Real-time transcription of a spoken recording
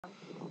Okay.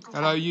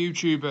 Hello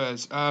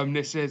YouTubers,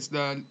 this is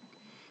the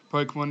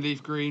Pokemon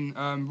Leaf Green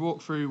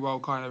walkthrough, well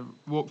kind of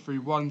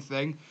walkthrough one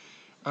thing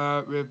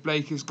with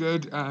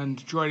BlakeIzGood,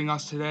 and joining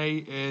us today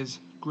is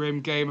Grim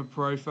Gamer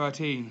Pro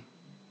 13.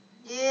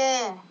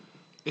 Yeah.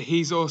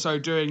 He's also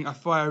doing a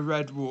Fire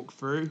Red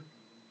walkthrough,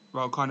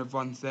 well kind of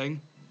one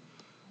thing,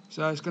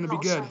 so it's going to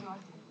be good.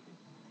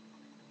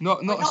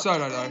 Solo. Not a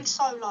solo doing though.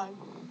 solo.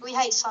 We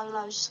hate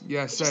solos.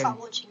 Yeah, We just same. like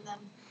watching them.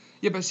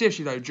 Yeah, but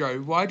seriously though, Joe,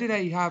 why do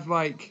they have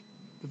like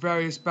the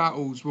various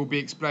battles will be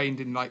explained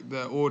in like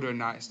the order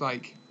and that? It's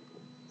like,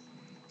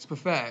 it's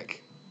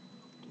pathetic.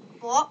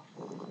 What?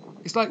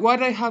 It's like, why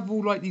do they have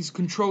all like these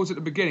controls at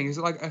the beginning? Is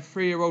it like a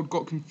 3-year-old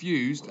got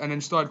confused and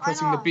then started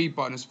pressing the B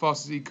button as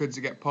fast as he could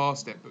to get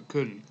past it, but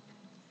couldn't?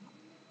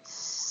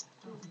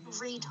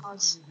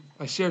 Retards.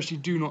 I seriously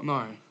do not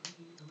know.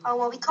 Oh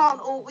well, we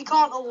can't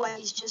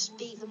always just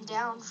beat them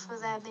down for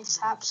their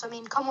mishaps. I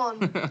mean, come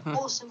on,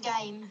 awesome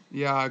game.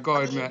 Yeah, I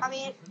gotta admit.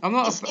 I'm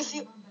not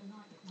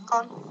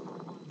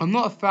I'm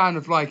not a fan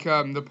of like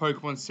the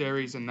Pokemon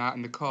series and that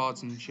and the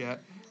cards and shit,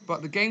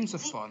 but the games are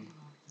fun.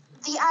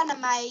 The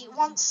anime,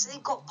 once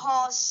it got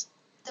past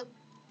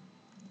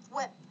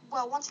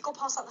once it got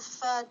past like the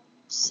third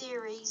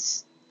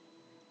series,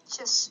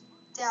 just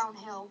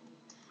downhill.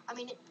 I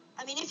mean,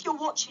 if you're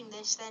watching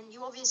this, then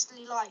you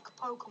obviously like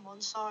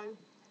Pokemon, so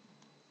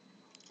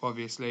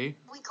obviously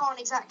we can't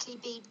exactly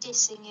be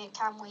dissing it,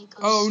 can we?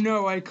 Oh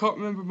no, I can't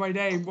remember my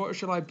name. What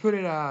should I put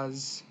it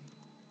as?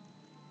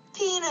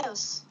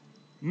 Penis.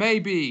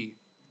 Maybe.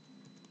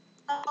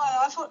 Oh,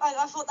 I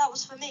thought that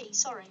was for me.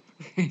 Sorry.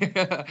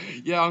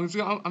 Yeah, I'm just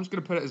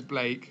gonna put it as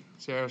Blake.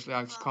 Seriously,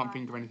 I just can't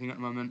think of anything at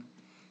the moment.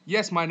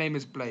 Yes, my name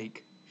is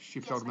Blake.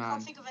 Stupid old man. I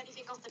can't think of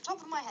anything off the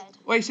top of my head.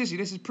 Wait, seriously,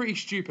 this is pretty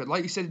stupid.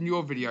 Like you said in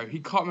your video, he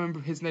can't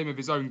remember his name of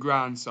his own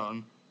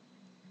grandson.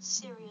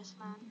 Serious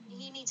man,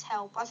 he needs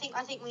help. I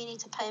think we need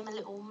to pay him a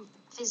little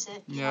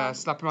visit. Yeah,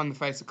 slap him on the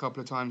face a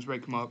couple of times,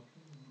 wake him up.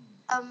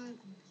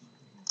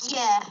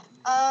 Yeah.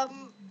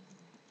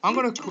 I'm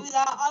gonna do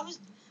that.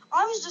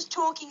 I was just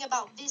talking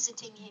about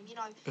visiting him, you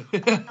know.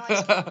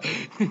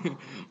 Nice.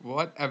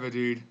 Whatever,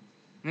 dude.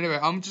 Anyway,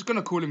 I'm just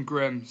gonna call him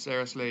Grim,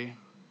 seriously.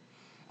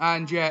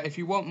 And yeah, if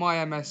you want my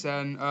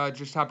MSN,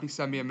 just happily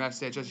send me a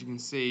message. As you can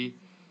see,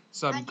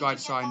 some guy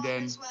signed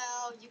in. As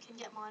well. You can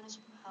get mine as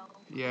well.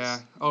 Yeah.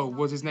 Oh,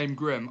 was his name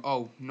Grim?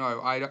 Oh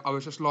no, I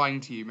was just lying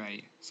to you,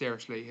 mate.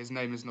 Seriously, his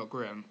name is not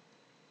Grim.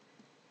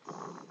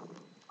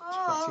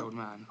 Pretty old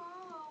man.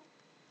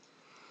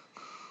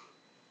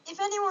 If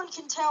anyone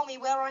can tell me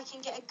where I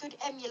can get a good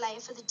emulator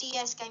for the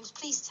DS games,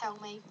 please tell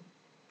me.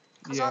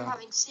 Because I'm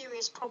having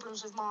serious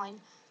problems with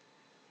mine.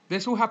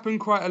 This will happen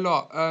quite a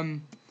lot.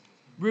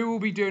 We will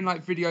be doing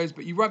like videos,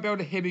 but you won't be able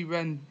to hear me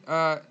when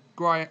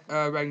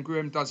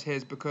Grim does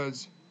his,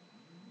 because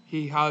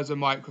he has a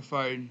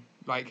microphone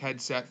like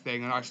headset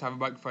thing, and I just have a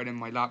microphone in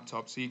my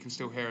laptop, so you can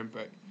still hear him,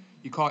 but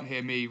you can't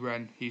hear me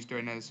when he's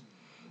doing his.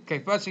 Okay,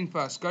 first thing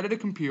first, go to the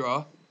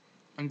computer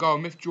and go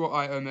on withdraw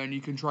item, and you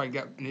can try and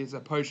get, and there's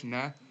a potion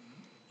there.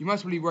 You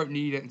most probably won't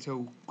need it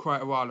until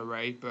quite a while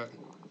away, but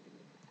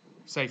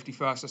safety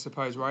first, I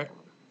suppose, right?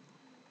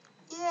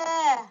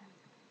 Yeah.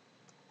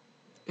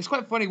 It's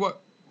quite funny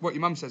what your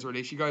mum says,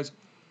 really. She goes,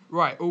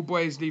 right, all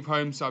boys leave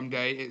home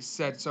someday. It's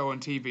said so on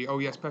TV. Oh,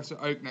 yes, Professor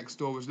Oak next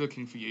door was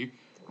looking for you.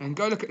 And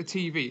go look at the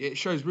TV. It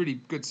shows really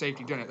good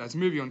safety, doesn't it? There's a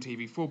movie on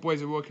TV. 4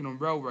 boys are working on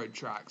railroad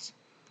tracks.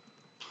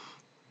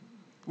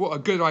 What a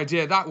good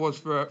idea that was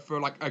for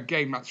like a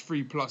game that's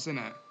 3+, isn't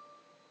it?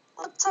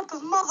 What type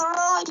of mother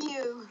are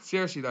you?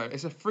 Seriously though,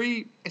 it's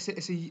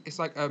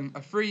like a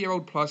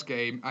 3-year-old plus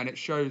game, and it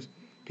shows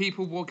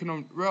people walking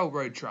on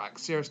railroad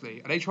tracks.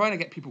 Seriously, are they trying to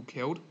get people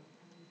killed?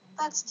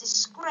 That's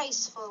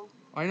disgraceful.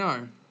 I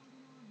know.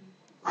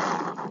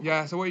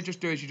 Yeah, so what you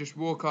just do is you just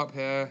walk up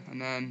here, and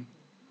then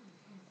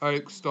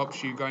Oak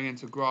stops you going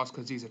into grass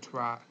because he's a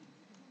twat.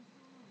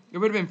 It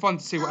would have been fun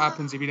to see what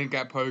happens if he didn't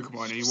get a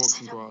Pokemon and he walks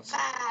in grass.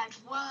 Bad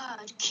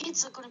word.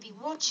 Kids are going to be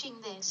watching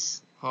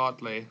this.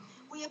 Hardly.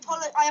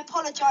 I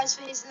apologise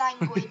for his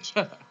language.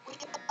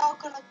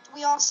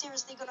 we are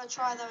seriously gonna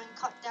try though and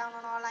cut down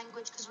on our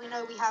language, because we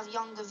know we have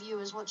younger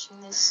viewers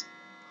watching this.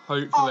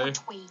 Hopefully.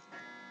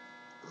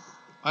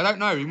 I don't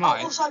know. We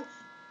might. Also,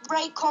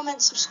 rate,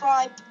 comment,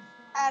 subscribe,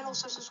 and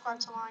also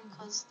subscribe to mine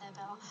because they're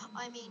better.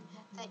 I mean,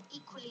 they're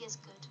equally as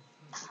good.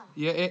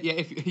 Yeah.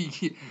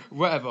 If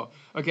whatever.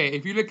 Okay,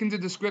 if you look in the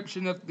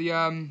description of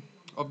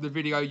the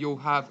video, you'll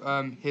have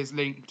his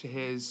link to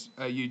his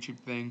YouTube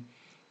thing.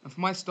 And for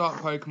my start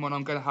Pokemon,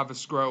 I'm going to have a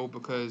Squirrel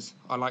because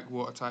I like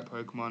water-type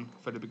Pokemon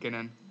for the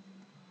beginning.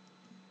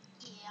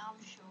 Yeah, I'm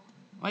sure.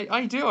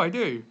 I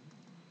do.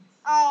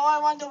 Oh, I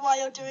wonder why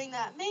you're doing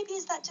that. Maybe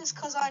is that just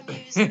because I'm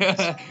using the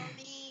social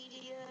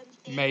media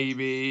thing?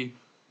 Maybe.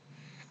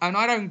 And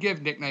I don't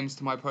give nicknames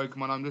to my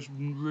Pokemon. I just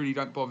really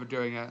don't bother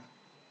doing it.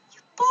 You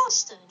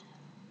bastard.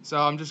 So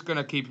I'm just going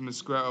to keep him a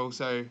Squirrel.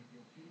 So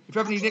if you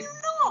have any you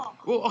not?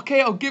 Well, okay,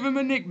 I'll give him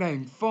a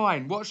nickname.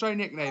 Fine. What should I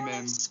nickname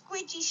him?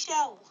 Squidgy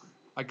Shell.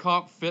 I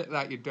can't fit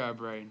that, you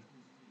dirtbrain.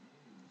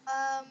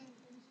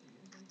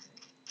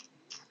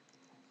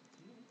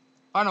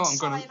 I know what I'm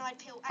gonna. cyanide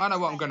pill I know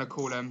what I'm activate. gonna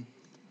call him.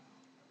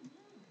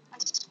 I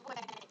swear,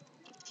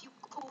 if you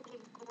call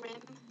him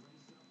Grim,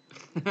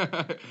 I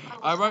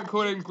will I won't hurt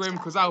call you him Grim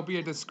because today. that'll be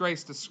a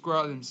disgrace to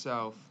Squirrel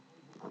himself.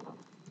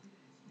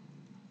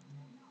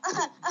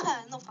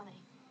 Not funny.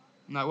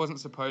 No, it wasn't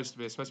supposed to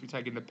be. It's supposed to be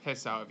taking the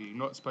piss out of you,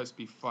 not supposed to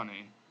be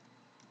funny.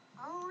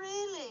 Oh,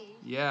 really?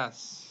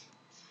 Yes.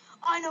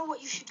 I know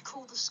what you should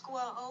call the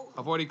Squirtle.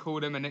 I've already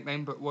called him a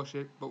nickname, but what's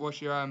your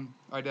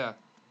idea?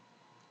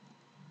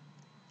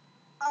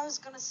 I was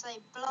gonna say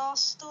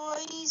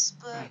Blastoise,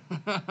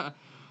 but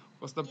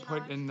What's the you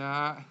point know, in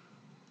that?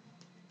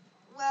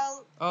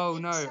 well, Oh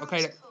it no. sounds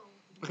cool.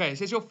 Okay.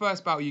 This is your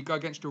first battle. You go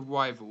against your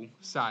rival,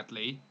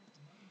 sadly.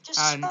 Just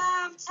And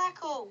spam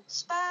tackle.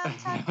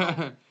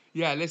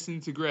 yeah, listen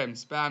to Grim.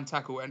 Spam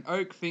tackle. And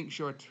Oak thinks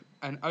you're a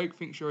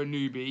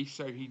newbie,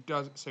 so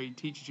he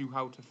teaches you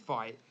how to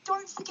fight.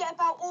 Don't forget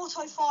about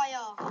auto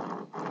fire.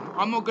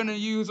 I'm not gonna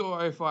use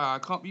auto fire. I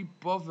can't be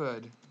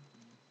bothered.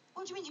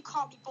 What do you mean you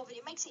can't be bothered?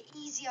 It makes it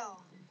easier.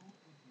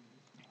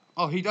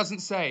 Oh, he doesn't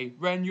say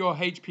when your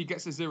HP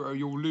gets to 0,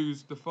 you'll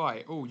lose the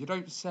fight. Oh, you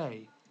don't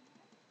say.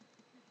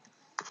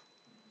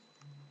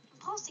 From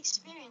past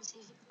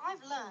experiences,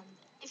 I've learned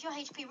if your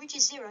HP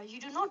reaches 0, you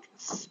do not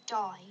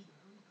die.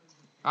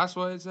 That's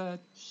what it said.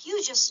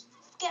 You just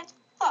get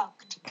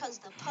fucked because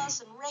the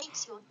person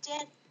rapes your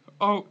dead.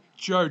 Oh,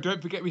 Joe,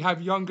 don't forget we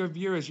have younger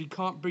viewers. You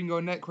can't bring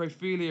your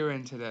necrophilia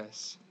into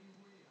this.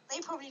 They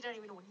probably don't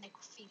even know what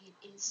necrophilia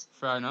is.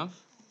 Fair enough.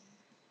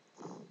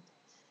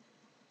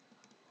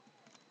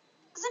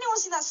 Has anyone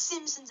seen that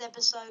Simpsons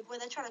episode where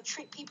they're trying to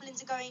trick people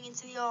into going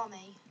into the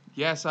army?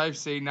 Yes, I've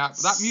seen that.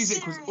 That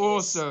music was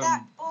awesome.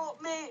 That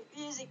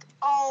music,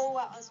 oh,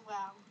 that was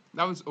wow.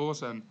 That was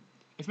awesome.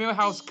 If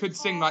Millhouse could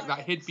sing like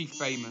that, he'd be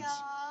famous.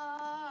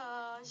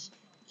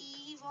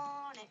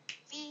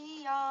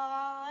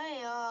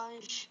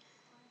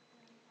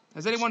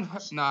 Has anyone...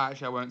 Nah,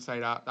 actually, I won't say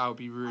that. That would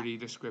be really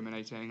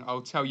discriminating.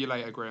 I'll tell you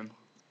later, Grim.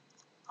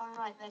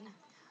 Alright then.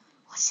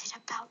 Was it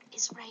about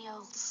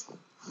Israel's?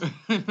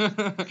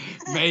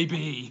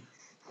 Maybe.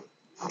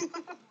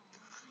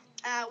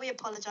 We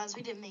apologise,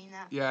 we didn't mean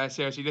that. Yeah,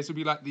 seriously, this will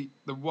be like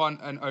the one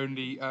and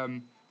only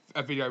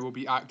a video will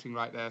be acting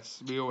like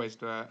this. We always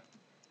do it.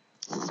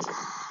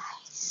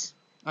 Nice.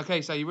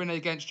 Okay, so you win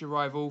against your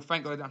rival.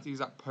 Thank God I didn't have to use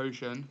that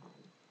potion.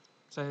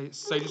 So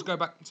just go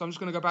back. So I'm just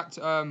gonna go back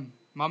to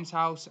Mum's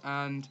house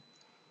and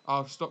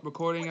I'll stop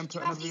recording and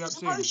put another video up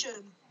soon.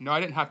 Potion? No, I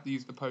didn't have to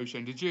use the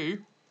potion. Did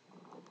you?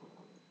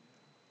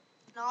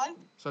 No.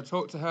 So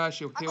talk to her.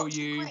 She'll heal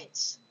you.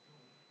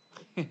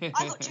 I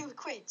got 2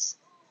 crits.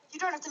 You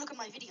don't have to look at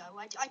my video.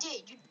 I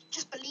did. You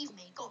just believe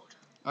me, God.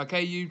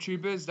 Okay,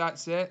 YouTubers,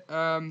 that's it.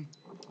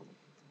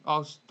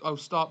 I'll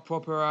start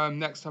proper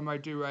next time I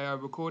do a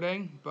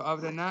recording. But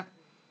other than that,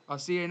 I'll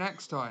see you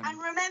next time. And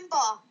remember,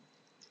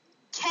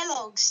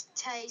 Kellogg's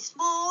taste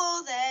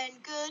more than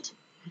good.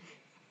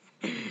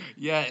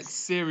 Yeah, it's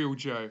cereal,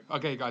 Joe.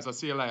 Okay, guys, I'll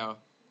see you later.